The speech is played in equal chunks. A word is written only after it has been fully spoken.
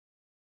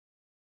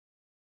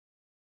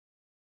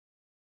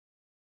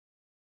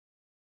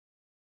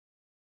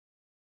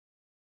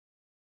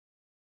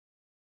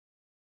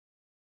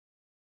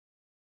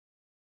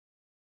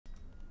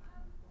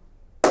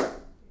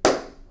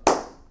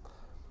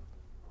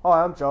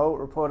Hi, I'm Joel,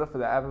 reporter for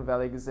the Avon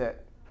Valley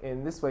Gazette.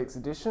 In this week's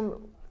edition,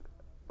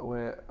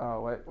 go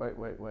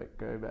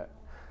back.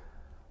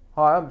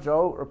 Hi, I'm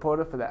Joel,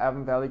 reporter for the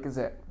Avon Valley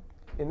Gazette.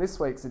 In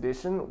this week's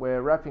edition,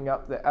 we're wrapping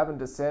up the Avon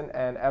Descent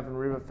and Avon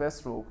River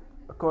Festival.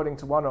 According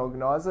to one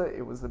organiser,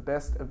 it was the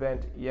best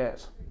event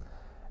yet.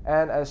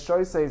 And as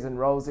show season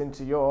rolls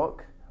into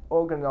York,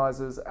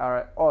 organisers are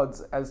at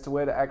odds as to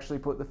where to actually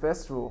put the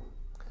festival.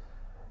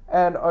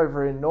 And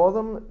over in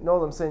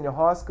Northam Senior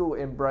High School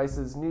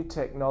embraces new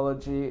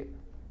technology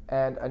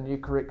and a new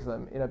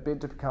curriculum in a bid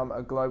to become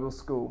a global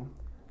school.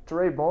 To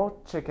read more,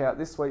 check out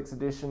this week's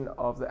edition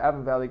of the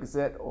Avon Valley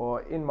Gazette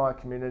or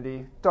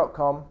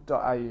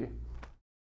inmycommunity.com.au.